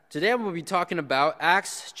Today we'll be talking about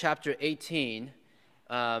Acts chapter 18,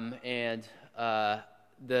 and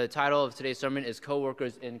the title of today's sermon is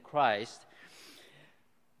Co-workers in Christ.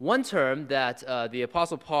 One term that the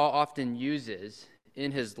Apostle Paul often uses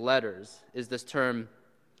in his letters is this term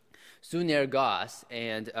sunergos,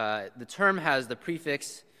 and the term has the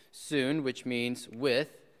prefix sun, which means with,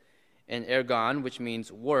 and ergon, which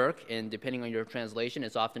means work, and depending on your translation,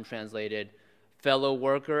 it's often translated fellow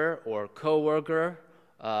worker or co-worker.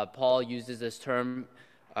 Paul uses this term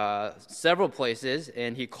several places,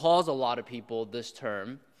 and he calls a lot of people this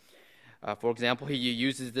term. For example, he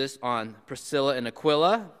uses this on Priscilla and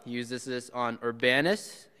Aquila. He uses this on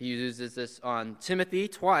Urbanus. He uses this on Timothy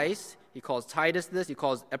twice. He calls Titus this. He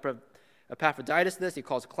calls Epaphroditus this. He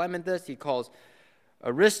calls Clement this. He calls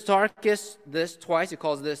Aristarchus this twice. He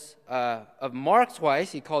calls this of Mark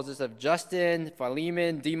twice. He calls this of Justin,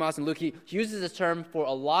 Philemon, Demas, and Luke. He uses this term for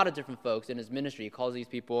a lot of different folks in his ministry. He calls these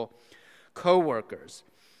people co-workers.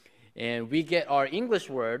 And we get our English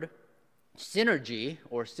word synergy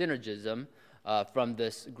or synergism from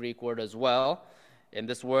this Greek word as well. And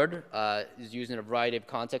this word is used in a variety of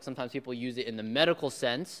contexts. Sometimes people use it in the medical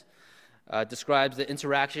sense. Describes the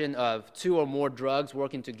interaction of two or more drugs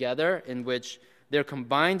working together in which their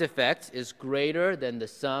combined effect is greater than the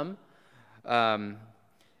sum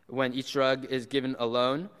when each drug is given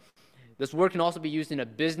alone. This word can also be used in a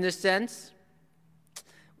business sense,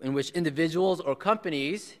 in which individuals or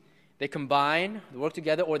companies, they combine, they work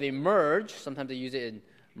together, or they merge. Sometimes they use it in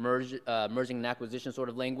merging and acquisition sort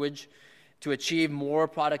of language to achieve more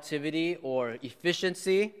productivity or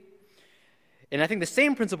efficiency. And I think the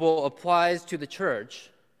same principle applies to the church.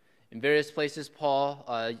 In various places, Paul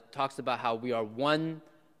talks about how we are one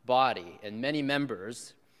body and many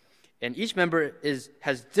members, and each member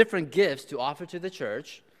has different gifts to offer to the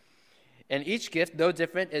church, and each gift, though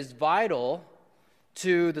different, is vital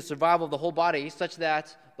to the survival of the whole body, such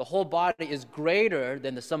that the whole body is greater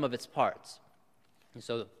than the sum of its parts. And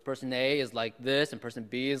so person A is like this, and person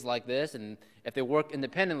B is like this, and if they work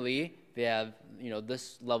independently, they have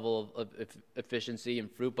this level of efficiency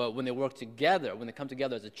and fruit. But when they work together, when they come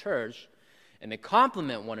together as a church, and they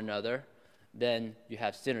complement one another, then you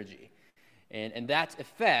have synergy. And that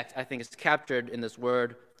effect, I think, is captured in this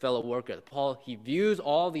word fellow worker. Paul, he views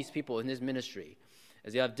all these people in his ministry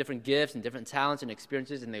as they have different gifts and different talents and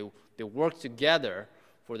experiences, and they work together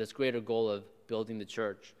for this greater goal of building the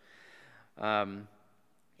church.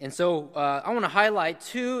 And so I want to highlight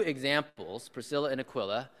two examples, Priscilla and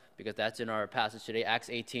Aquila, because that's in our passage today, Acts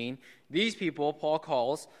 18. These people, Paul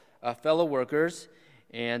calls fellow workers,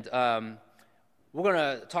 and we're going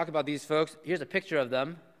to talk about these folks. Here's a picture of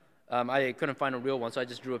them. I couldn't find a real one, so I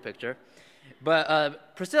just drew a picture.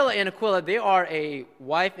 But Priscilla and Aquila, they are a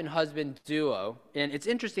wife and husband duo, and it's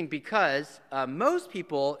interesting because most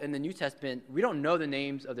people in the New Testament, we don't know the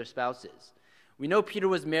names of their spouses. We know Peter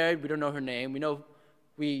was married, we don't know her name. We know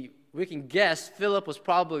we can guess Philip was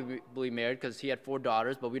probably married because he had 4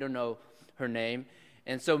 daughters, but we don't know her name.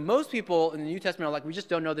 And so most people in the New Testament are like, we just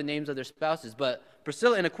don't know the names of their spouses. But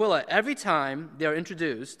Priscilla and Aquila, every time they're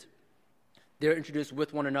introduced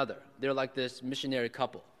with one another. They're like this missionary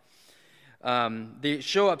couple. They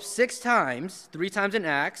show up 6 times, 3 times in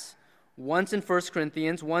Acts, once in 1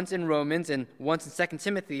 Corinthians, once in Romans, and once in 2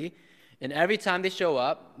 Timothy. And every time they show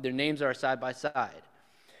up, their names are side by side.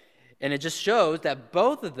 And it just shows that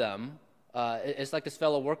both of them, it's like this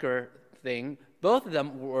fellow worker thing, both of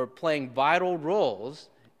them were playing vital roles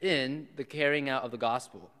in the carrying out of the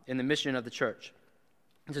gospel, in the mission of the church.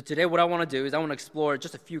 And so today what I want to do is I want to explore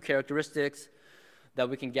just a few characteristics that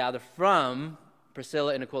we can gather from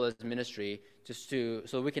Priscilla and Aquila's ministry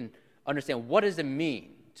so we can understand what does it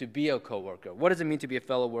mean to be a co-worker? What does it mean to be a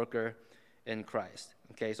fellow worker in Christ?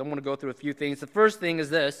 Okay, so I'm going to go through a few things. The first thing is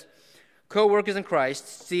this. Co-workers in Christ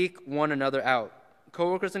seek one another out.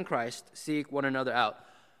 Co-workers in Christ seek one another out.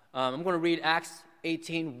 I'm going to read Acts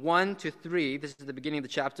 18, 1-3. This is the beginning of the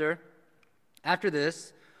chapter. After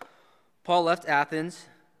this, Paul left Athens.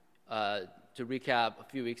 To recap, a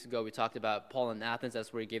few weeks ago we talked about Paul in Athens.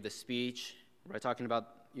 That's where he gave the speech, right? Talking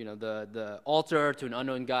about the altar to an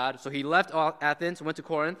unknown God. So he left Athens, went to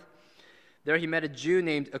Corinth. There he met a Jew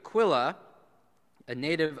named Aquila, a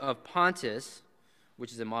native of Pontus,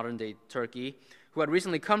 which is in modern-day Turkey, who had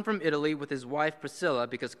recently come from Italy with his wife Priscilla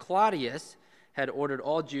because Claudius had ordered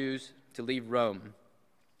all Jews to leave Rome.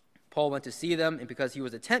 Paul went to see them, and because he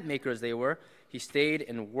was a tent maker as they were, he stayed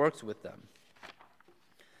and worked with them.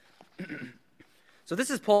 So this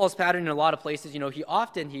is Paul's pattern in a lot of places. He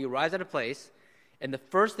arrives at a place, and the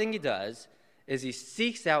first thing he does is he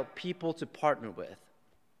seeks out people to partner with.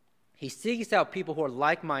 He seeks out people who are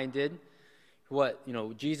like-minded, what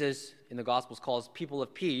Jesus in the Gospels calls people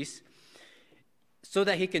of peace, so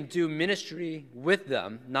that he can do ministry with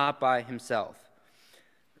them, not by himself.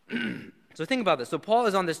 So think about this. So Paul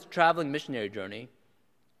is on this traveling missionary journey.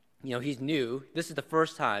 He's new. This is the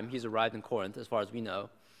first time he's arrived in Corinth, as far as we know.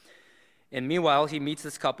 And meanwhile, he meets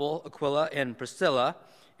this couple, Aquila and Priscilla,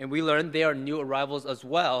 and we learn they are new arrivals as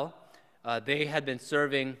well. They had been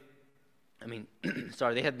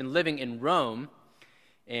they had been living in Rome,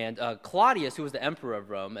 and Claudius, who was the emperor of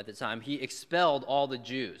Rome at the time, he expelled all the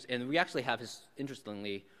Jews. And we actually have,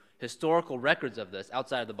 interestingly, historical records of this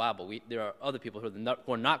outside of the Bible. There are other people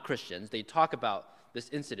who are not Christians. They talk about this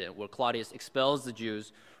incident where Claudius expels the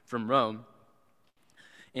Jews from Rome.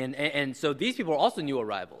 And so these people are also new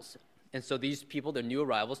arrivals. And so these people, they're new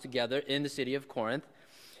arrivals together in the city of Corinth,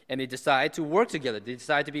 and they decide to work together. They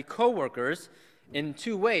decide to be co-workers in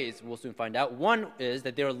two ways, we'll soon find out. One is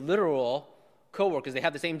that they're literal co-workers. They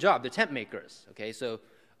have the same job. They're tent makers, okay? So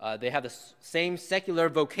they have the same secular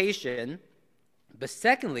vocation. But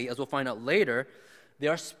secondly, as we'll find out later, they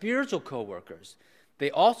are spiritual co-workers.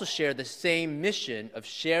 They also share the same mission of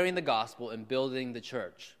sharing the gospel and building the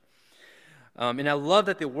church. And I love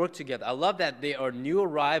that they work together. I love that they are new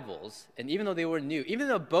arrivals. And even though they were new, even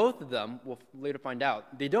though both of them, we'll later find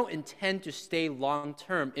out, they don't intend to stay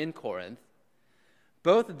long-term in Corinth,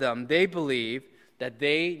 both of them, they believe that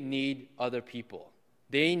they need other people.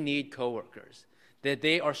 They need co-workers. That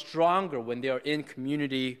they are stronger when they are in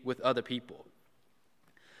community with other people.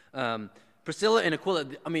 Priscilla and Aquila,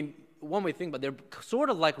 one way to think about it, they're sort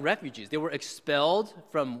of like refugees. They were expelled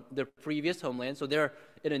from their previous homeland, so they're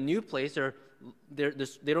in a new place.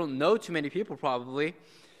 They don't know too many people probably,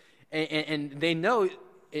 and they know,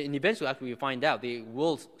 and eventually after we find out, they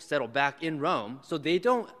will settle back in Rome, so they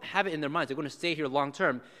don't have it in their minds. They're going to stay here long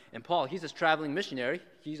term. And Paul, he's this traveling missionary.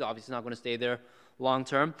 He's obviously not going to stay there long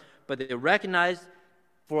term, but they recognize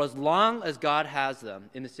for as long as God has them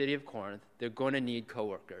in the city of Corinth, they're going to need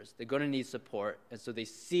co-workers. They're going to need support, and so they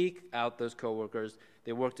seek out those co-workers.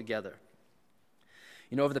 They work together.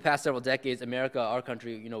 Over the past several decades, America, our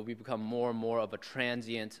country, we've become more and more of a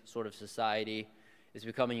transient sort of society. It's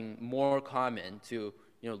becoming more common to,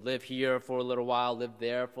 live here for a little while, live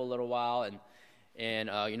there for a little while, and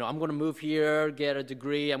I'm going to move here, get a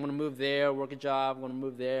degree. I'm going to move there, work a job. I'm going to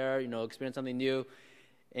move there, experience something new.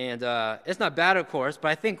 And it's not bad, of course, but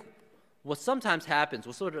I think what sometimes happens,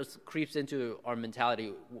 what sort of creeps into our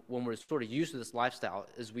mentality when we're sort of used to this lifestyle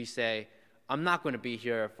is we say, I'm not going to be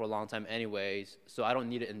here for a long time anyways, so I don't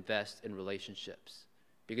need to invest in relationships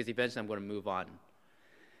because eventually I'm going to move on.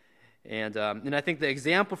 And I think the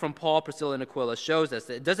example from Paul, Priscilla, and Aquila shows us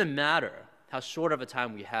that it doesn't matter how short of a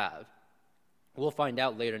time we have. We'll find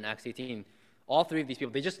out later in Acts 18, all three of these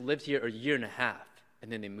people, they just lived here a year and a half,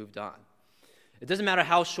 and then they moved on. It doesn't matter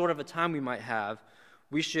how short of a time we might have,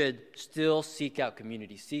 we should still seek out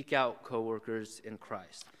community, seek out co-workers in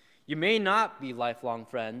Christ. You may not be lifelong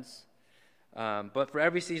friends, but for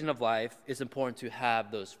every season of life, it's important to have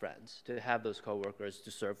those friends, to have those co-workers to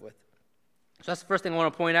serve with. So that's the first thing I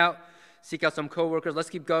want to point out. Seek out some co-workers. Let's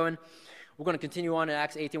keep going. We're going to continue on in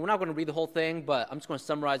Acts 18. We're not going to read the whole thing, but I'm just going to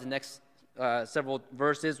summarize the next several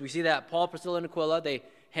verses. We see that Paul, Priscilla, and Aquila, they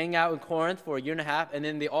hang out in Corinth for a year and a half, and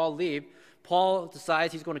then they all leave. Paul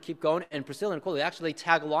decides he's going to keep going, and Priscilla and Aquila actually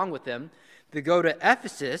tag along with him. They go to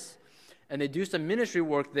Ephesus, and they do some ministry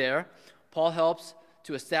work there. Paul helps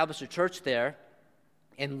to establish a church there.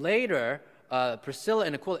 And later, Priscilla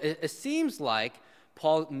and Aquila, it seems like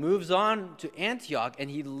Paul moves on to Antioch, and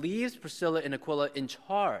he leaves Priscilla and Aquila in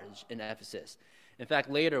charge in Ephesus. In fact,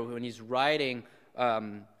 later when he's writing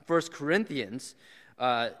 1 Corinthians,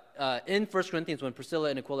 in 1 Corinthians, when Priscilla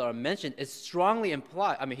and Aquila are mentioned, it's strongly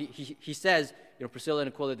implied. He says, Priscilla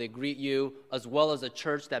and Aquila, they greet you, as well as a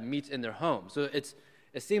church that meets in their home. So it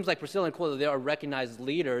seems like Priscilla and Aquila, they are recognized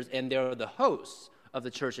leaders, and they're the hosts of the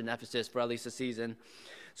church in Ephesus for at least a season.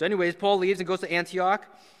 So anyways, Paul leaves and goes to Antioch.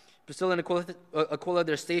 Priscilla and Aquila,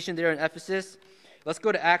 they're stationed there in Ephesus. Let's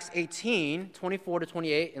go to Acts 18, 24 to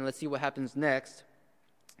 28, and let's see what happens next.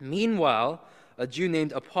 Meanwhile, a Jew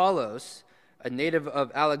named Apollos, a native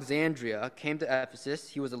of Alexandria, came to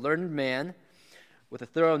Ephesus. He was a learned man with a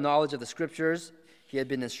thorough knowledge of the Scriptures. He had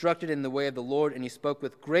been instructed in the way of the Lord, and he spoke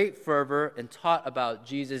with great fervor and taught about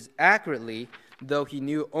Jesus accurately, though he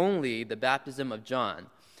knew only the baptism of John.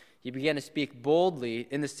 He began to speak boldly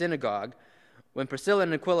in the synagogue. When Priscilla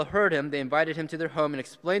and Aquila heard him, they invited him to their home and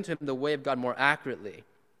explained to him the way of God more accurately.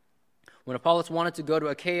 When Apollos wanted to go to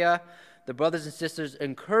Achaia, the brothers and sisters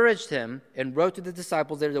encouraged him and wrote to the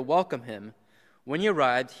disciples there to welcome him. When he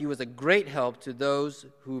arrived, he was a great help to those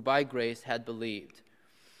who by grace had believed.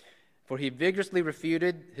 for he vigorously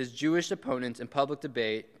refuted his Jewish opponents in public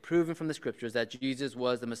debate, proving from the scriptures that Jesus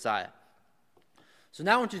was the Messiah. So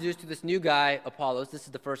now we're introduced to this new guy, Apollos. This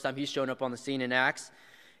is the first time he's shown up on the scene in Acts.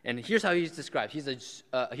 And here's how he's described. He's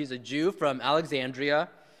a Jew from Alexandria.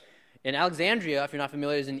 And Alexandria, if you're not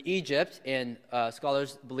familiar, is in Egypt. And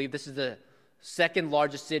scholars believe this is the second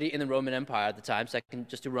largest city in the Roman Empire at the time, second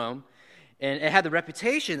just to Rome. And it had the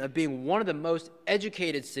reputation of being one of the most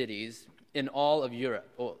educated cities in all of Europe.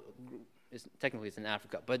 Well, technically it's in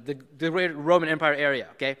Africa, but the great Roman Empire area,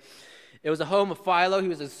 okay? It was the home of Philo. He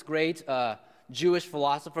was this great Jewish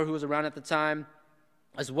philosopher who was around at the time,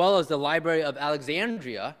 as well as the Library of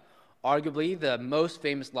Alexandria, arguably the most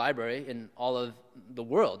famous library in all of the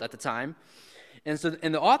world at the time. And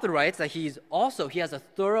the author writes that he has a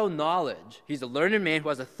thorough knowledge. He's a learned man who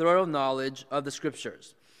has a thorough knowledge of the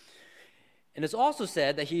scriptures. And it's also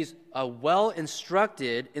said that he's well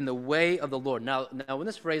instructed in the way of the Lord. Now, when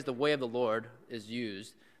this phrase, the way of the Lord, is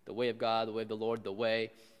used, the way of God, the way of the Lord, the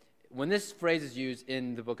way, when this phrase is used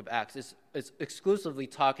in the book of Acts, it's exclusively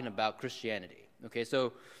talking about Christianity. Okay,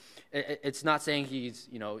 so it's not saying he's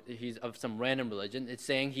of some random religion. It's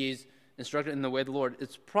saying he's instructed in the way of the Lord.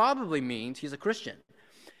 It probably means he's a Christian.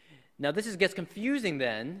 Now, this gets confusing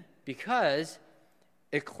then because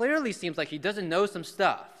it clearly seems like he doesn't know some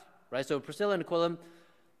stuff. Right, so Priscilla and Aquila,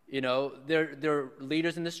 they're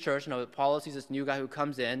leaders in this church. Apollos, he's this new guy who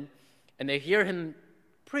comes in, and they hear him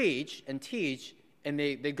preach and teach, and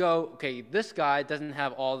they go, okay, this guy doesn't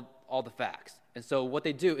have all the facts. And so what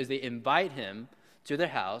they do is they invite him to their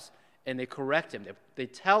house, and they correct him. They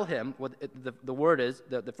tell him what the word is,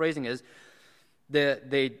 the phrasing is,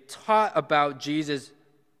 they taught about Jesus.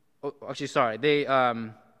 They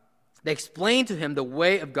explained to him the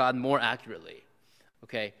way of God more accurately.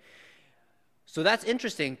 Okay. So that's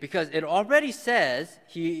interesting because it already says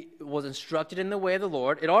he was instructed in the way of the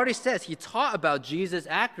Lord. It already says he taught about Jesus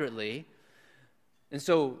accurately. And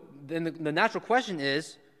so then the natural question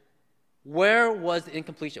is, where was the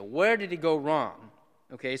incompletion? Where did he go wrong?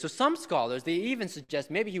 Okay, so some scholars, they even suggest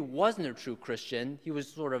maybe he wasn't a true Christian. He was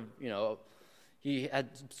sort of, he had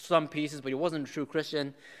some pieces, but he wasn't a true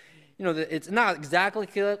Christian. It's not exactly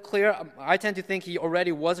clear. I tend to think he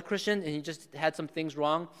already was a Christian and he just had some things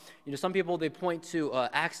wrong. Some people, they point to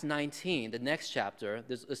Acts 19, the next chapter.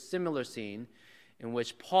 There's a similar scene in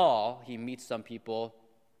which Paul, he meets some people,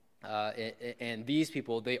 and these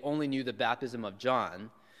people, they only knew the baptism of John.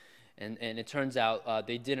 And it turns out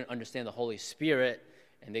they didn't understand the Holy Spirit,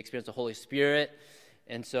 and they experienced the Holy Spirit.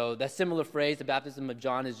 And so that similar phrase, the baptism of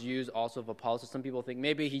John, is used also of Apollos. So some people think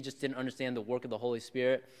maybe he just didn't understand the work of the Holy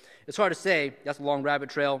Spirit. It's hard to say. That's a long rabbit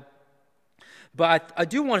trail. But I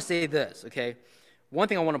do want to say this, okay? One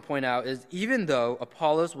thing I want to point out is even though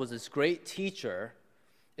Apollos was this great teacher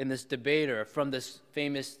and this debater from this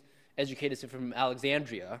famous educated city from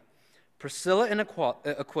Alexandria, Priscilla and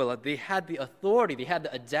Aquila, they had the authority, they had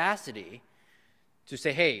the audacity to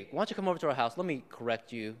say, hey, why don't you come over to our house? Let me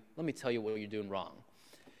correct you. Let me tell you what you're doing wrong.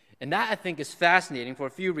 And that, I think, is fascinating for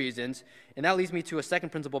a few reasons. And that leads me to a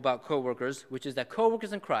second principle about coworkers, which is that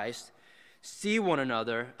coworkers in Christ see one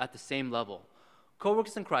another at the same level.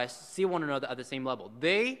 Coworkers in Christ see one another at the same level.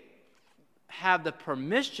 They have the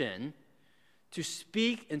permission to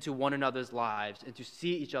speak into one another's lives and to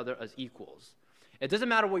see each other as equals. It doesn't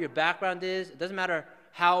matter what your background is. It doesn't matter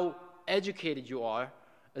how educated you are.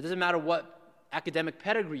 It doesn't matter what academic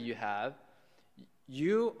pedigree you have.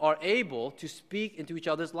 You are able to speak into each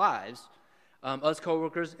other's lives as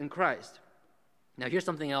co-workers in Christ. Now, here's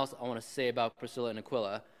something else I want to say about Priscilla and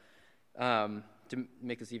Aquila to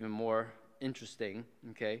make this even more interesting,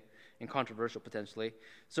 okay, and controversial potentially.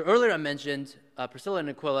 So earlier I mentioned Priscilla and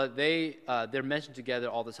Aquila, they're mentioned together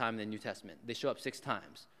all the time in the New Testament. They show up 6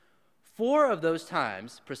 times. 4 of those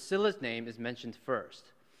times, Priscilla's name is mentioned first.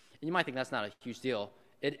 And you might think that's not a huge deal.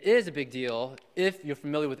 It is a big deal if you're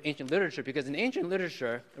familiar with ancient literature, because in ancient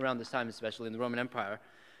literature, around this time especially in the Roman Empire,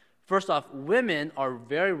 first off, women are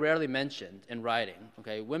very rarely mentioned in writing,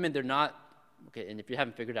 okay? Women, they're not, okay, and if you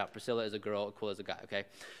haven't figured out, Priscilla is a girl, Aquila is a guy, okay?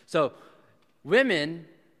 So women,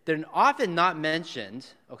 they're often not mentioned,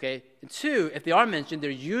 okay? And 2, if they are mentioned,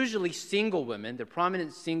 they're usually single women. They're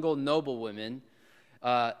prominent single noble women.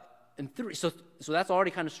 And 3, so that's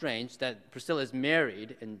already kind of strange that Priscilla is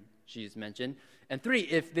married and she's mentioned. And 3,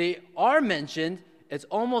 if they are mentioned, it's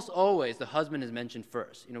almost always the husband is mentioned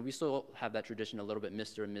first. We still have that tradition a little bit,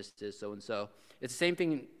 Mr. and Mrs., so-and-so. It's the same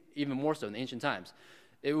thing, even more so in ancient times.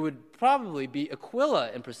 It would probably be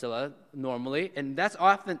Aquila and Priscilla normally, and that's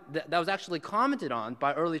often, that was actually commented on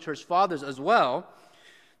by early church fathers as well.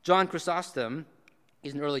 John Chrysostom,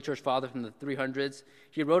 He's an early church father from the 300s.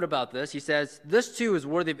 He wrote about this. He says, "This too is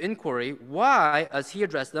worthy of inquiry. Why, as he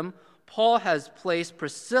addressed them, Paul has placed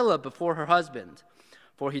Priscilla before her husband.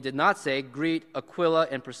 For he did not say, 'Greet Aquila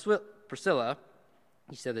and Priscilla.'"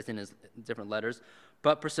 He said this in his different letters.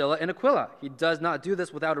 "But Priscilla and Aquila. He does not do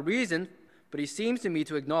this without a reason, but he seems to me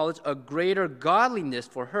to acknowledge a greater godliness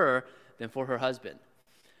for her than for her husband."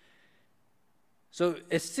 So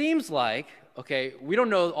it seems like, okay, we don't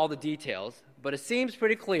know all the details, but it seems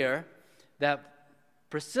pretty clear that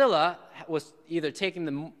Priscilla was either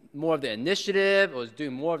taking more of the initiative, or was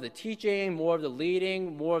doing more of the teaching, more of the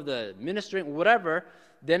leading, more of the ministering, whatever,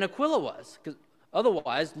 than Aquila was. Because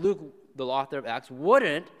otherwise, Luke, the author of Acts,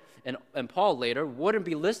 wouldn't, and Paul later, wouldn't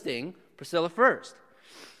be listing Priscilla first.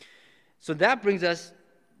 So that brings us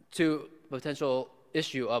to a potential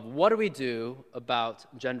issue of what do we do about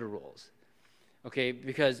gender roles? Okay,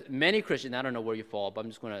 because many Christians, I don't know where you fall, but I'm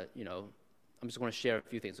just going to share a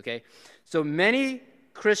few things, okay? So many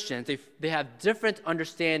Christians, they have different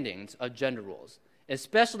understandings of gender roles,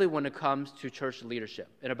 especially when it comes to church leadership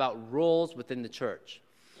and about roles within the church.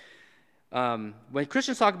 When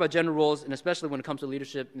Christians talk about gender roles, and especially when it comes to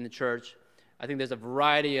leadership in the church, I think there's a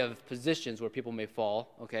variety of positions where people may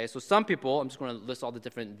fall, okay? So some people, I'm just going to list all the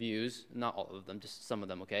different views, not all of them, just some of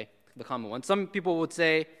them, okay? The common ones. Some people would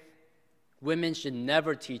say women should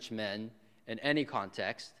never teach men in any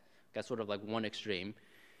context. That's sort of like one extreme.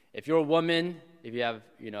 If you're a woman, if you have,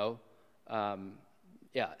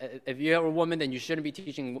 if you're a woman, then you shouldn't be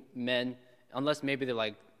teaching men unless maybe they're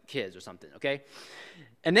like kids or something, okay?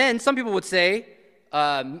 And then some people would say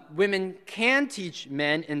women can teach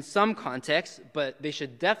men in some contexts, but they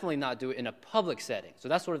should definitely not do it in a public setting. So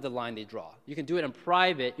that's sort of the line they draw. You can do it in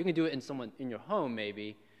private. You can do it in your home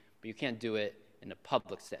maybe, but you can't do it in a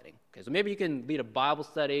public setting. Okay, so maybe you can lead a Bible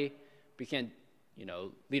study, but you can't,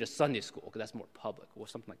 lead a Sunday school because that's more public or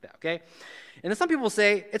something like that, okay? And then some people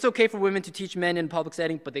say it's okay for women to teach men in a public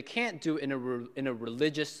setting, but they can't do it in a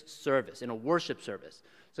religious service, in a worship service.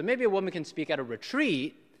 So maybe a woman can speak at a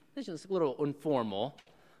retreat. It's just a little informal,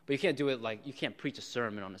 but you can't do it like you can't preach a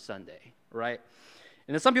sermon on a Sunday, right?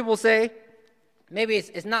 And then some people say maybe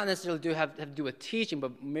it's not necessarily have to do with teaching,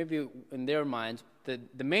 but maybe in their minds the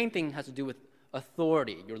main thing has to do with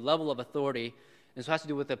authority, your level of authority, and so it has to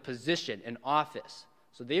do with a position, an office.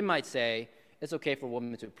 So they might say it's okay for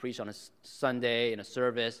women to preach on a Sunday in a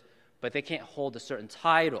service, but they can't hold a certain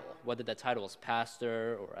title, whether that title is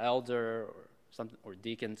pastor or elder or something or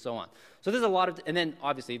deacon, so on. So there's a lot of, and then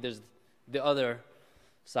obviously there's the other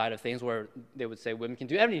side of things where they would say women can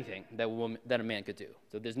do anything that a man could do.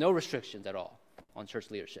 So there's no restrictions at all on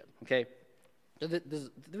church leadership. Okay, so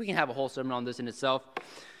we can have a whole sermon on this in itself.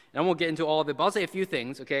 And I won't get into all of it, but I'll say a few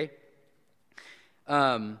things, okay?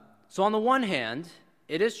 So on the one hand,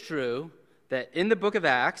 it is true that in the book of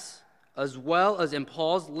Acts, as well as in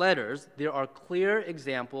Paul's letters, there are clear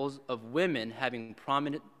examples of women having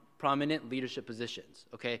prominent leadership positions,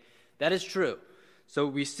 okay? That is true. So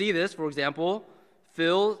we see this, for example,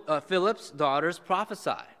 Philip's daughters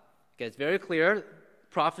prophesy. Okay, it's very clear,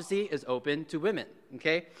 prophecy is open to women,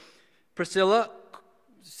 okay? Priscilla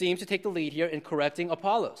seems to take the lead here in correcting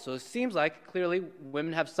Apollos. So it seems like clearly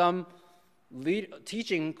women have some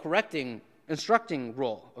teaching, correcting, instructing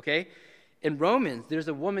role, okay? In Romans, there's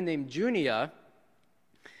a woman named Junia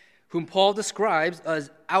whom Paul describes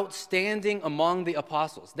as outstanding among the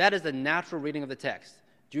apostles. That is the natural reading of the text.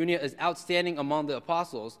 Junia is outstanding among the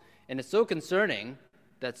apostles, and it's so concerning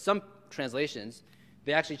that some translations,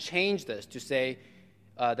 they actually change this to say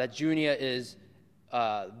that Junia is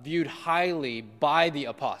viewed highly by the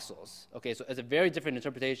apostles. Okay, so it's a very different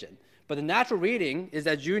interpretation. But the natural reading is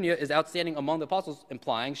that Junia is outstanding among the apostles,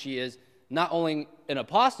 implying she is not only an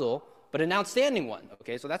apostle, but an outstanding one.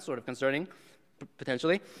 Okay, so that's sort of concerning,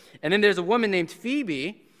 potentially. And then there's a woman named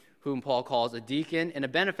Phoebe, whom Paul calls a deacon and a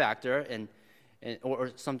benefactor,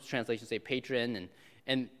 or some translations say patron.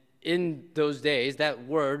 And in those days, that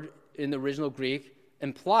word in the original Greek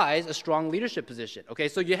implies a strong leadership position. Okay,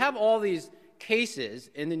 so you have all these cases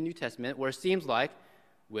in the New Testament where it seems like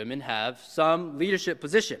women have some leadership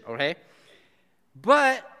position, okay?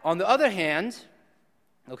 But on the other hand,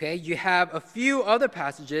 okay, you have a few other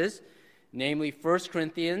passages, namely 1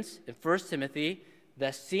 Corinthians and 1 Timothy,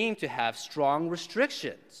 that seem to have strong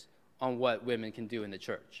restrictions on what women can do in the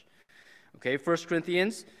church. Okay, 1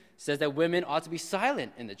 Corinthians says that women ought to be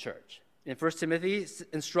silent in the church. And 1 Timothy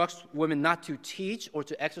instructs women not to teach or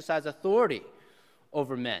to exercise authority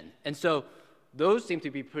over men. And so those seem to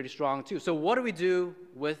be pretty strong too. So what do we do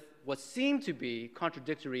with what seem to be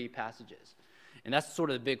contradictory passages? And that's sort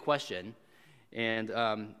of the big question. And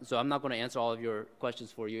so I'm not going to answer all of your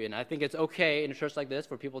questions for you. And I think it's okay in a church like this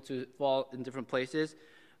for people to fall in different places.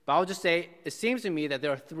 But I'll just say, it seems to me that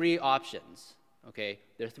there are three options, okay?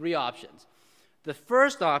 There are three options. The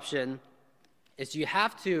first option is you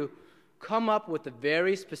have to come up with a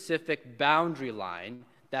very specific boundary line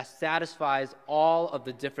that satisfies all of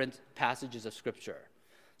the different passages of Scripture.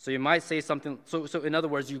 So you might say something, so in other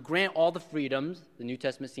words, you grant all the freedoms the New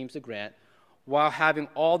Testament seems to grant, while having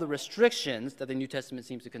all the restrictions that the New Testament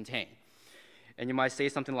seems to contain. And you might say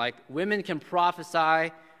something like, women can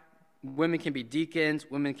prophesy, women can be deacons,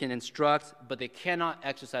 women can instruct, but they cannot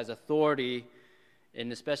exercise authority,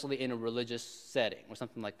 and especially in a religious setting or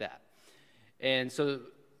something like that. And so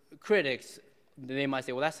critics, they might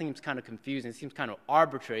say, well, that seems kind of confusing. It seems kind of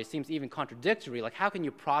arbitrary. It seems even contradictory. Like, how can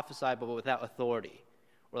you prophesy but without authority?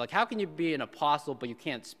 Or like, how can you be an apostle but you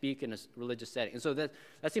can't speak in a religious setting? And so that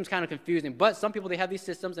seems kind of confusing. But some people, they have these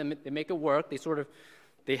systems and they make it work.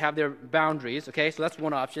 They have their boundaries, okay? So that's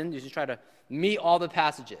one option. You just try to meet all the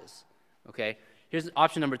passages, okay? Here's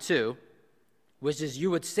option number two, which is you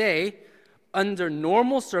would say, under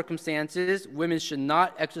normal circumstances, women should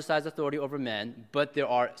not exercise authority over men, but there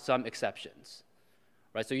are some exceptions,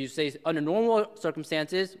 right? So you say, under normal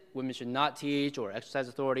circumstances, women should not teach or exercise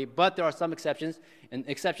authority, but there are some exceptions, and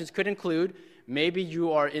exceptions could include maybe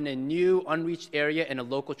you are in a new, unreached area and a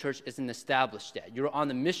local church isn't established yet. You're on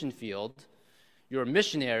the mission field, you're a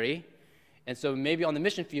missionary, and so maybe on the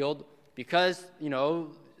mission field, because,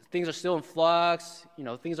 things are still in flux,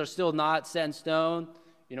 things are still not set in stone,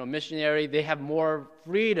 missionary, they have more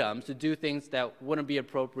freedom to do things that wouldn't be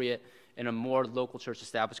appropriate in a more local church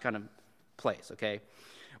established kind of place, okay?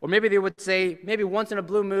 Or maybe they would say, maybe once in a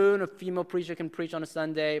blue moon, a female preacher can preach on a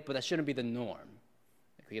Sunday, but that shouldn't be the norm.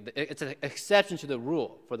 Okay? It's an exception to the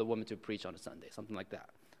rule for the woman to preach on a Sunday, something like that,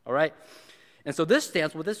 all right? And so this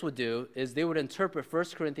stance, what this would do is they would interpret 1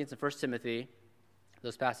 Corinthians and 1 Timothy,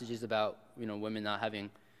 those passages about, women not having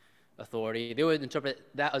authority. They would interpret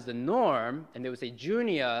that as the norm, and they would say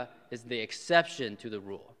Junia is the exception to the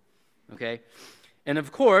rule, okay? And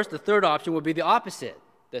of course, the third option would be the opposite.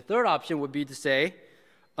 The third option would be to say,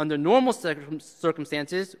 under normal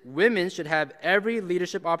circumstances, women should have every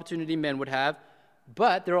leadership opportunity men would have,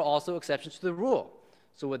 but there are also exceptions to the rule.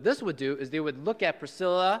 So what this would do is they would look at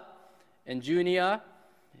Priscilla and Junia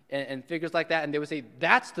and figures like that, and they would say,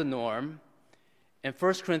 that's the norm. And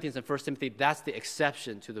 1 Corinthians and 1 Timothy, that's the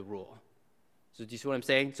exception to the rule. So do you see what I'm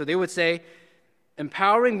saying? So they would say,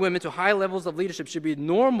 empowering women to high levels of leadership should be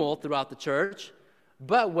normal throughout the church,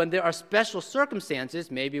 but when there are special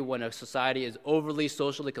circumstances, maybe when a society is overly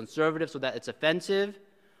socially conservative so that it's offensive,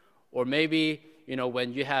 or maybe,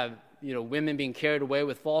 when you have, women being carried away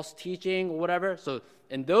with false teaching or whatever, so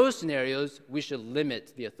in those scenarios, we should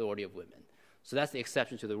limit the authority of women. So that's the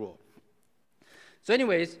exception to the rule. So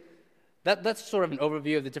anyways, that's sort of an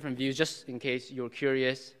overview of the different views, just in case you're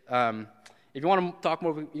curious. If you want to talk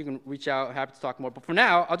more, you can reach out. Happy to talk more. But for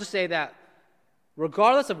now, I'll just say that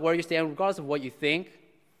regardless of where you stand, regardless of what you think,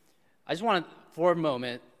 I just want to, for a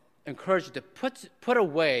moment, encourage you to put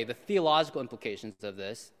away the theological implications of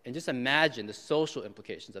this and just imagine the social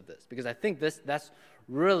implications of this, because I think that's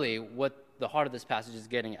really what the heart of this passage is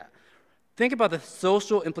getting at. Think about the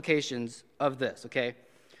social implications of this, okay?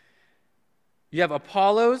 You have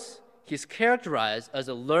Apollos. He's characterized as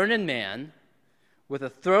a learned man with a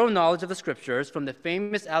thorough knowledge of the Scriptures from the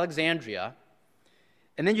famous Alexandria.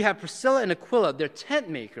 And then you have Priscilla and Aquila. They're tent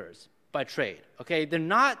makers by trade, okay? They're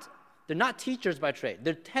not teachers by trade.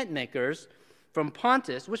 They're tent makers from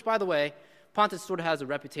Pontus, which, by the way, Pontus sort of has a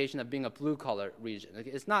reputation of being a blue-collar region. Okay?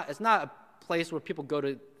 It's not a place where people go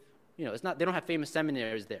to, they don't have famous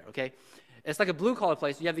seminaries there, okay? It's like a blue-collar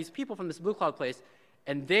place. You have these people from this blue-collar place,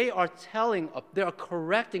 and they are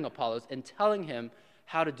correcting Apollos and telling him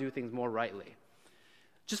how to do things more rightly.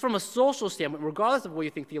 Just from a social standpoint, regardless of what you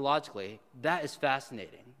think theologically, that is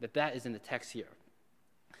fascinating, that is in the text here.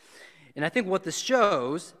 And I think what this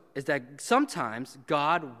shows is that sometimes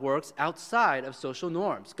God works outside of social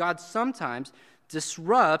norms. God sometimes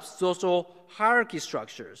disrupts social hierarchy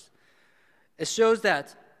structures. It shows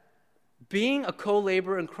that being a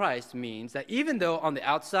co-laborer in Christ means that even though on the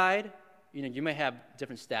outside, you may have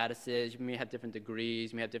different statuses, you may have different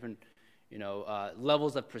degrees, you may have different,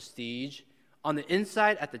 levels of prestige. On the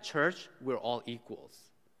inside at the church, we're all equals.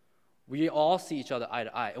 We all see each other eye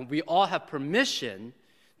to eye, and we all have permission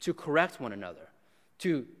to correct one another,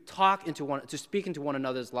 to speak into one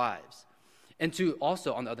another's lives, and to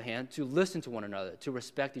also, on the other hand, to listen to one another, to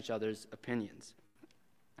respect each other's opinions.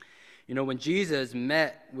 When Jesus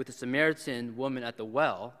met with the Samaritan woman at the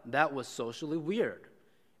well, that was socially weird.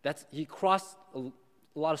 He crossed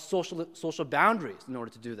a lot of social boundaries in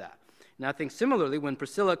order to do that. And I think similarly, when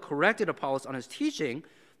Priscilla corrected Apollos on his teaching,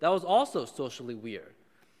 that was also socially weird.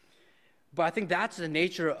 But I think that's the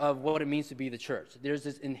nature of what it means to be the church. There's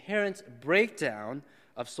this inherent breakdown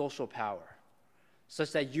of social power,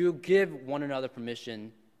 such that you give one another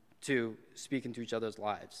permission to speak into each other's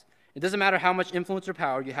lives. It doesn't matter how much influence or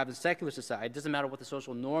power you have in secular society. It doesn't matter what the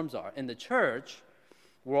social norms are. In the church,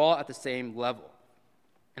 we're all at the same level.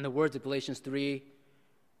 In the words of Galatians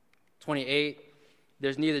 3:28,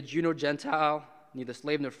 there's neither Jew nor Gentile, neither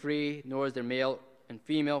slave nor free, nor is there male and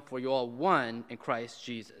female, for you're all one in Christ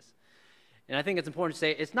Jesus. And I think it's important to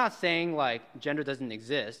say, it's not saying like gender doesn't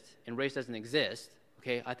exist and race doesn't exist.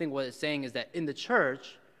 Okay, I think what it's saying is that in the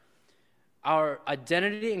church, our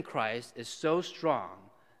identity in Christ is so strong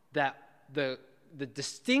that the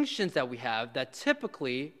distinctions that we have that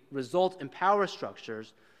typically result in power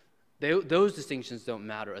structures, those distinctions don't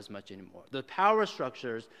matter as much anymore. The power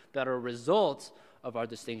structures that are results of our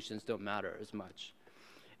distinctions don't matter as much.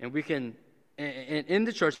 And we can, in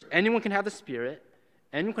the church, anyone can have the Spirit,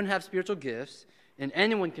 anyone can have spiritual gifts, and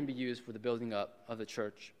anyone can be used for the building up of the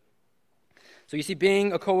church. So you see,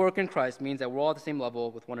 being a co-worker in Christ means that we're all at the same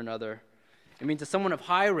level with one another. It means that someone of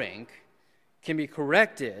high rank can be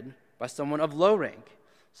corrected by someone of low rank.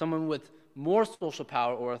 Someone with more social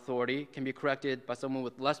power or authority can be corrected by someone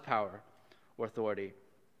with less power or authority.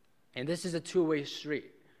 And this is a two-way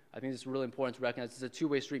street. I think it's really important to recognize it's a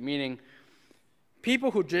two-way street, meaning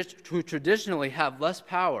people who traditionally have less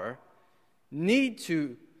power need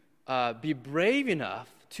to be brave enough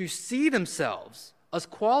to see themselves as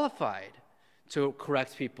qualified to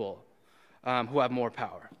correct people who have more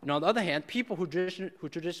power. And on the other hand, people who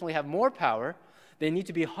traditionally have more power, they need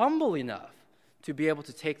to be humble enough to be able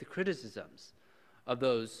to take the criticisms of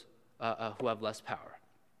those who have less power.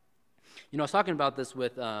 You know, I was talking about this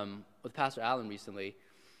with Pastor Allen recently,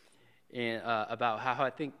 and about how I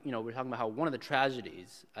think, you know, we're talking about how one of the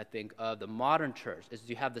tragedies, I think, of the modern church is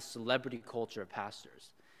you have the celebrity culture of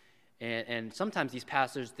pastors. And sometimes these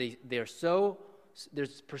pastors, they're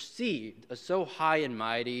perceived as so high and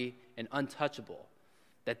mighty and untouchable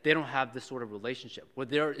that they don't have this sort of relationship where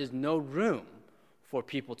there is no room for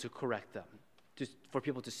people to correct them, for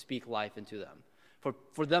people to speak life into them,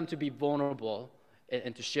 for them to be vulnerable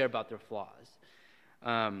and to share about their flaws.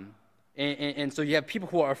 And so you have people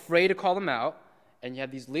who are afraid to call them out, and you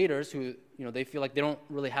have these leaders who, you know, they feel like they don't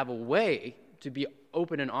really have a way to be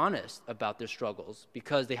open and honest about their struggles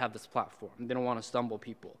because they have this platform. They don't want to stumble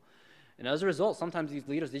people. And as a result, sometimes these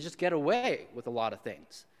leaders, they just get away with a lot of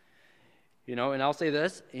things. You know, and I'll say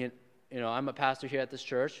this, you know, I'm a pastor here at this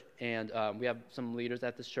church, and we have some leaders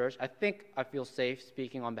at this church. I think I feel safe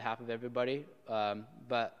speaking on behalf of everybody,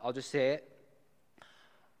 but I'll just say it.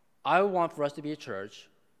 I want for us to be a church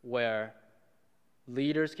where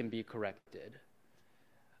leaders can be corrected.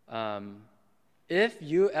 If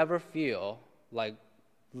you ever feel like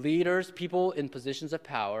leaders, people in positions of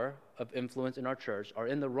power, of influence in our church, are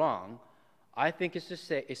in the wrong, I think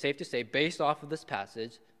it's safe to say, based off of this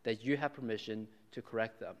passage, that you have permission to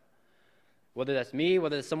correct them. Whether that's me,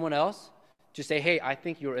 whether it's someone else, to say, hey, I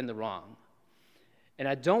think you're in the wrong. And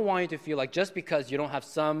I don't want you to feel like just because you don't have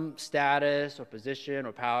some status or position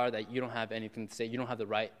or power that you don't have anything to say, you don't have the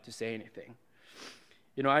right to say anything.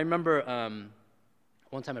 You know, I remember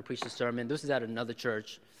one time I preached a sermon. This is at another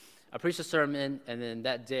church. I preached a sermon, and then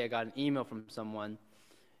that day I got an email from someone,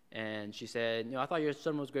 and she said, you know, I thought your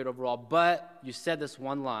sermon was great overall, but you said this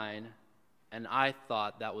one line, and I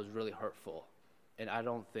thought that was really hurtful, and I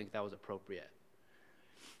don't think that was appropriate.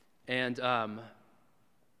 And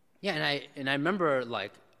yeah, and I remember,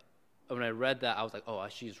 like, when I read that, I was like, oh,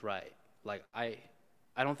 she's right. Like, I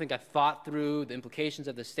don't think I thought through the implications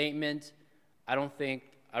of the statement. I don't think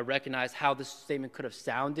I recognized how this statement could have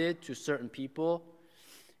sounded to certain people.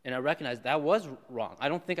 And I recognized that was wrong. I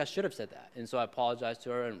don't think I should have said that. And so I apologized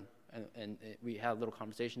to her, and we had a little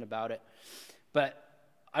conversation about it. But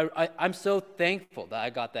I'm so thankful that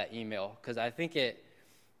I got that email, because I think it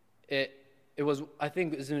was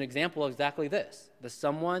an example of exactly this. That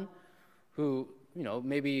someone who, you know,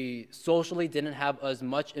 maybe socially didn't have as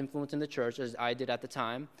much influence in the church as I did at the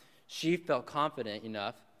time, she felt confident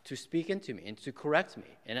enough to speak into me and to correct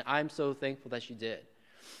me. And I'm so thankful that she did,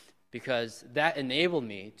 because that enabled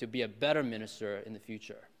me to be a better minister in the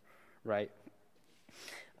future, right?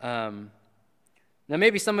 Now,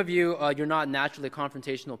 maybe some of you, you're not naturally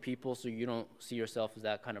confrontational people, so you don't see yourself as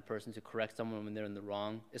that kind of person to correct someone when they're in the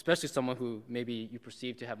wrong, especially someone who maybe you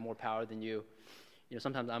perceive to have more power than you. You know,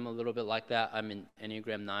 sometimes I'm a little bit like that. I'm an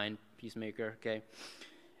Enneagram 9 peacemaker, okay?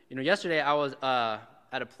 You know, yesterday I was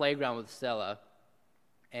at a playground with Stella,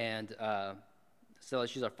 and Stella,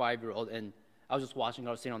 she's our 5-year-old, and I was just watching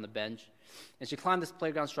her sitting on the bench. And she climbed this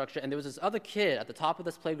playground structure, and there was this other kid at the top of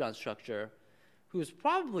this playground structure who was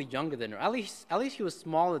probably younger than her. At least he was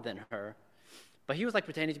smaller than her. But he was like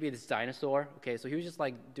pretending to be this dinosaur. Okay, so he was just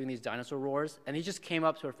like doing these dinosaur roars, and he just came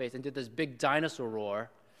up to her face and did this big dinosaur roar.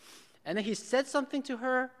 And then he said something to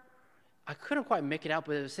her. I couldn't quite make it out,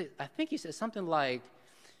 but I think he said something like,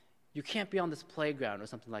 "You can't be on this playground," or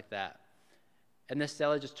something like that. And then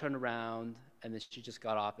Stella just turned around, and then she just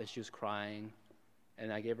got off, and she was crying.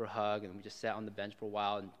 And I gave her a hug, and we just sat on the bench for a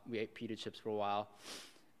while, and we ate pita chips for a while.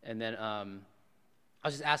 And then I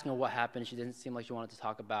was just asking her what happened. She didn't seem like she wanted to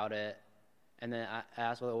talk about it. And then I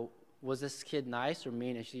asked, "Well, was this kid nice or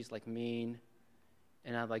mean?" And she's like, "Mean."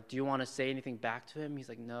 And I'm like, "Do you want to say anything back to him?" He's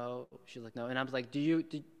like, "No." She's like, "No." And I was like,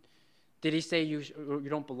 Did he say you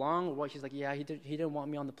don't belong or what?" She's like, "Yeah, he didn't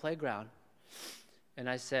want me on the playground." And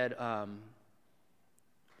I said,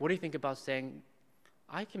 "What do you think about saying,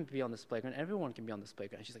 I can be on this playground, everyone can be on this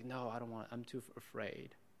playground?" And she's like, "No, I don't want, I'm too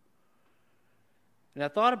afraid." And I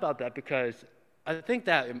thought about that because I think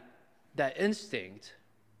that instinct,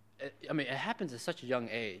 it happens at such a young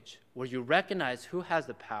age where you recognize who has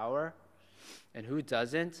the power and who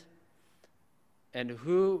doesn't, and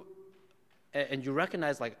you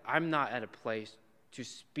recognize, like, I'm not at a place to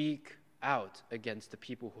speak out against the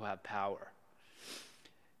people who have power.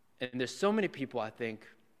 And there's so many people, I think,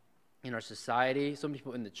 in our society, so many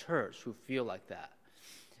people in the church who feel like that.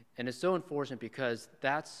 And it's so unfortunate because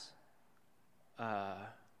that's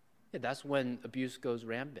when abuse goes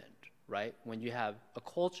rampant, right? When you have a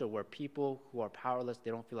culture where people who are powerless,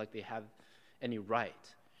 they don't feel like they have any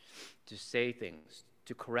right to say things,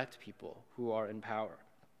 to correct people who are in power.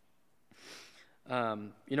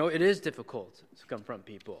 It is difficult to confront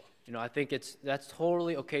people. I think that's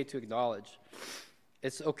totally okay to acknowledge.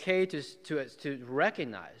 It's okay to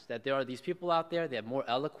recognize that there are these people out there, they have more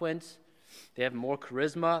eloquence, they have more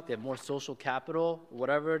charisma, they have more social capital,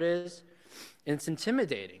 whatever it is. And it's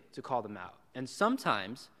intimidating to call them out. And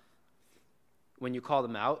sometimes when you call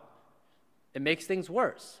them out, it makes things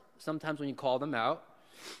worse. Sometimes when you call them out,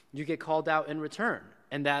 you get called out in return.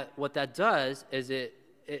 And what that does is it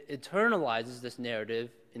internalizes this narrative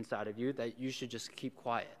inside of you that you should just keep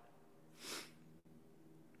quiet.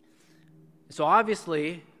 So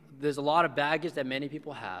obviously, there's a lot of baggage that many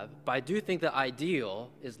people have, but I do think the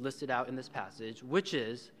ideal is listed out in this passage, which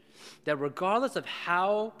is that regardless of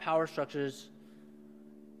how power structures,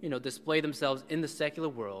 display themselves in the secular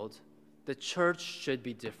world, the church should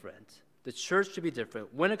be different. The church should be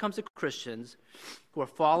different. When it comes to Christians who are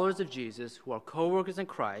followers of Jesus, who are co-workers in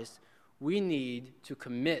Christ, we need to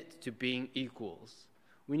commit to being equals.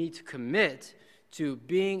 We need to commit to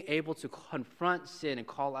being able to confront sin and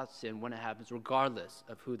call out sin when it happens, regardless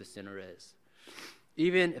of who the sinner is,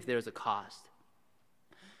 even if there's a cost.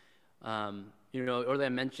 Earlier I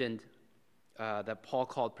mentioned that Paul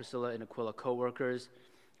called Priscilla and Aquila co-workers.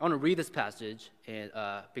 I want to read this passage and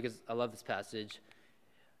because I love this passage,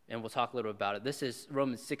 and we'll talk a little about it. This is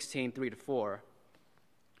Romans 16, 3-4.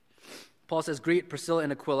 Paul says, "Greet Priscilla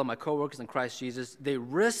and Aquila, my co-workers in Christ Jesus. They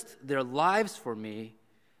risked their lives for me.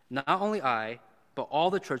 Not only I, but all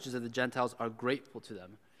the churches of the Gentiles are grateful to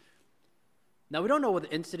them." Now, we don't know what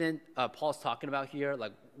the incident Paul's talking about here.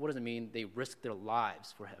 Like, what does it mean they risked their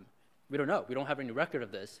lives for him? We don't know. We don't have any record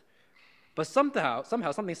of this. But somehow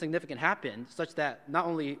something significant happened such that not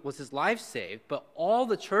only was his life saved, but all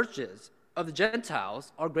the churches of the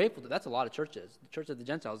Gentiles are grateful to. That's a lot of churches. The church of the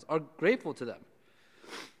Gentiles are grateful to them.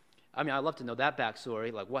 I'd love to know that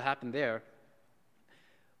backstory, like what happened there.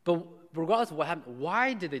 But regardless of what happened,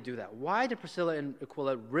 why did they do that? Why did Priscilla and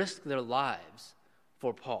Aquila risk their lives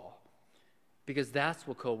for Paul? Because that's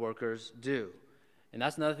what co-workers do. And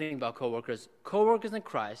that's another thing about co-workers. Co-workers in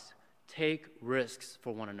Christ take risks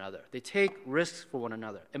for one another. They take risks for one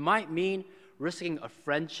another. It might mean risking a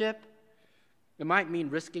friendship. It might mean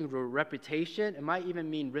risking your reputation. It might even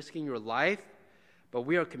mean risking your life. But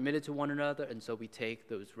we are committed to one another, and so we take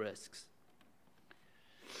those risks.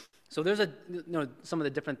 So there's some of the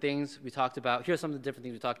different things we talked about. Here are some of the different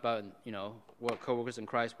things we talked about, and what co-workers in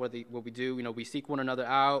Christ, what we do. We seek one another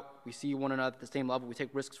out. We see one another at the same level. We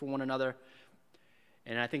take risks for one another.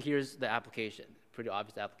 And I think here's the application, pretty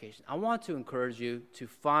obvious application. I want to encourage you to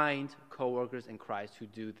find co-workers in Christ who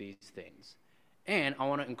do these things. And I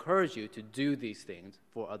want to encourage you to do these things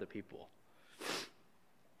for other people.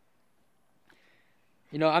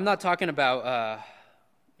 I'm not talking about,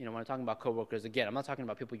 when I'm talking about coworkers, again, I'm not talking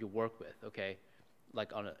about people you work with, okay,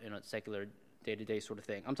 like on a secular day-to-day sort of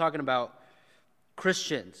thing. I'm talking about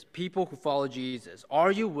Christians, people who follow Jesus.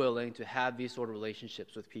 Are you willing to have these sort of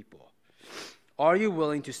relationships with people? Are you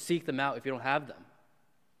willing to seek them out if you don't have them?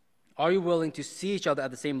 Are you willing to see each other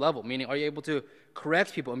at the same level? Meaning, are you able to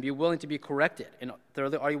correct people and be willing to be corrected? And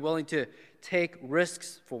thirdly, are you willing to take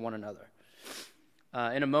risks for one another?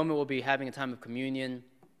 In a moment, we'll be having a time of communion.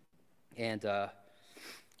 And so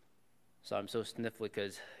I'm so sniffly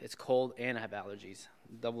because it's cold and I have allergies.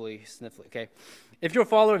 Doubly sniffly, okay? If you're a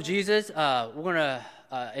follower of Jesus, we're going to,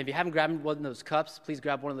 if you haven't grabbed one of those cups, please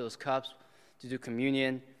grab one of those cups to do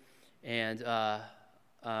communion. And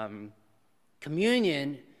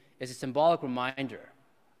communion is a symbolic reminder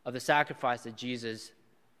of the sacrifice that Jesus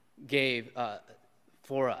gave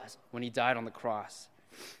for us when he died on the cross.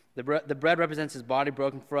 The bread represents his body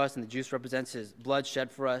broken for us, and the juice represents his blood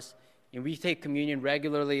shed for us. And we take communion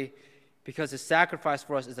regularly because his sacrifice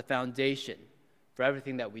for us is the foundation for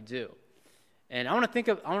everything that we do. And I want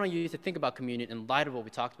you to think about communion in light of what we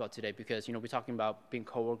talked about today, because we're talking about being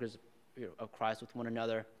co-workers of Christ with one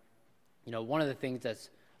another. One of the things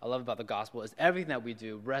I love about the gospel is everything that we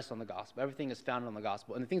do rests on the gospel. Everything is founded on the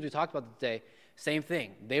gospel. And the things we talked about today, same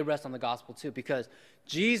thing. They rest on the gospel too, because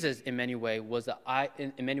Jesus, in many ways, was the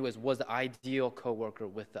ideal co-worker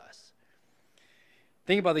with us.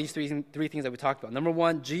 Think about these three things that we talked about. Number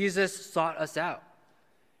one, Jesus sought us out.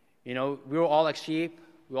 We were all like sheep.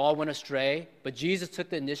 We all went astray. But Jesus took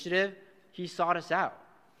the initiative. He sought us out.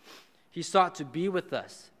 He sought to be with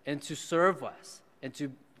us and to serve us and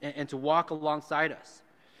to walk alongside us.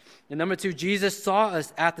 And number two, Jesus saw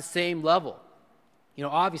us at the same level.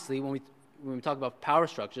 Obviously, when we talk about power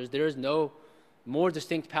structures, there is no more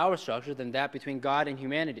distinct power structure than that between God and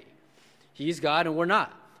humanity. He's God and we're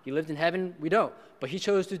not. He lived in heaven, we don't. But he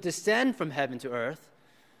chose to descend from heaven to earth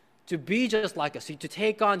to be just like us, to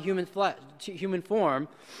take on human form,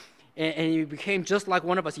 and he became just like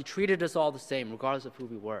one of us. He treated us all the same, regardless of who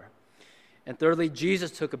we were. And thirdly,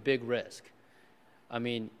 Jesus took a big risk.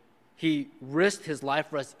 He risked his life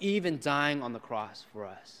for us, even dying on the cross for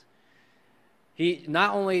us. He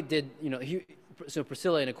not only did, so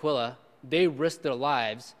Priscilla and Aquila, they risked their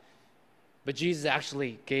lives, but Jesus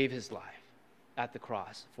actually gave his life at the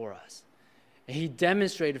cross for us. And he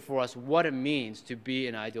demonstrated for us what it means to be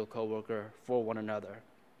an ideal co-worker for one another.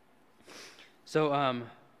 So,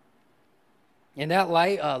 in that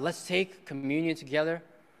light, let's take communion together.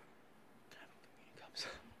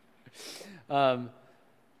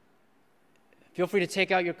 Feel free to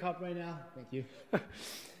take out your cup right now. Thank you.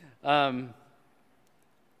 And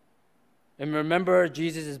remember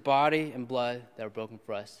Jesus' body and blood that were broken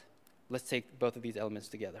for us. Let's take both of these elements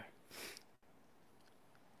together.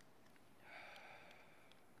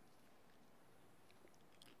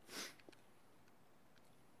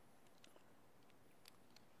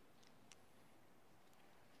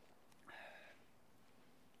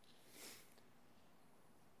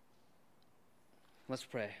 Let's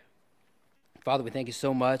pray. Father, we thank you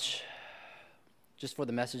so much just for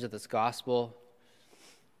the message of this gospel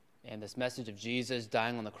and this message of Jesus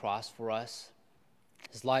dying on the cross for us,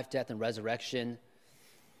 his life, death, and resurrection.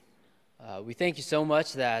 We thank you so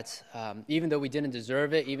much that even though we didn't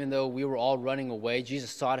deserve it, even though we were all running away,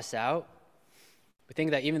 Jesus sought us out. We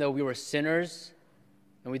think that even though we were sinners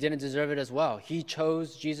and we didn't deserve it as well,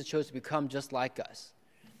 Jesus chose to become just like us,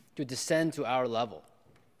 to descend to our level.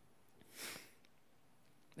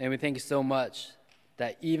 And we thank you so much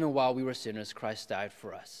that even while we were sinners, Christ died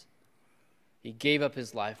for us. He gave up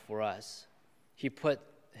his life for us. He put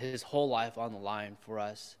his whole life on the line for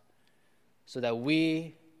us so that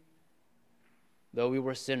though we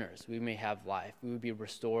were sinners, we may have life. We would be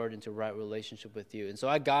restored into right relationship with you. And so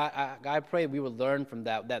I pray we would learn from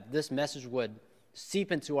that this message would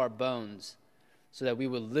seep into our bones so that we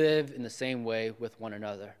would live in the same way with one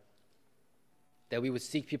another, that we would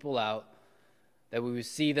seek people out, that we would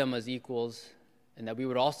see them as equals, and that we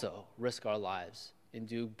would also risk our lives and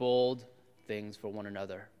do bold things for one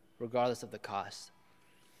another, regardless of the cost.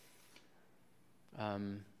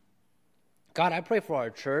 God, I pray for our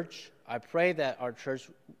church. I pray that our church,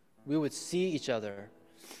 we would see each other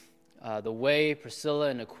the way Priscilla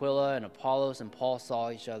and Aquila and Apollos and Paul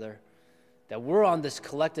saw each other, that we're on this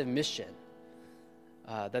collective mission.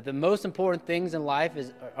 That the most important things in life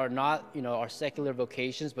are not, our secular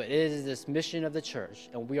vocations, but it is this mission of the church,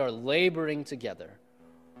 and we are laboring together.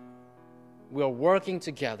 We are working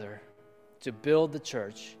together to build the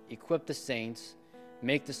church, equip the saints,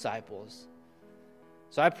 make disciples.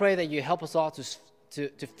 So I pray that you help us all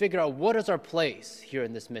to figure out what is our place here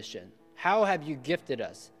in this mission. How have you gifted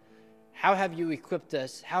us? How have you equipped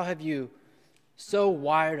us? How have you so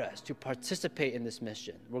wired us to participate in this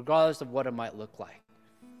mission, regardless of what it might look like?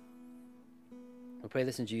 We pray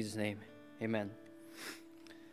this in Jesus' name. Amen.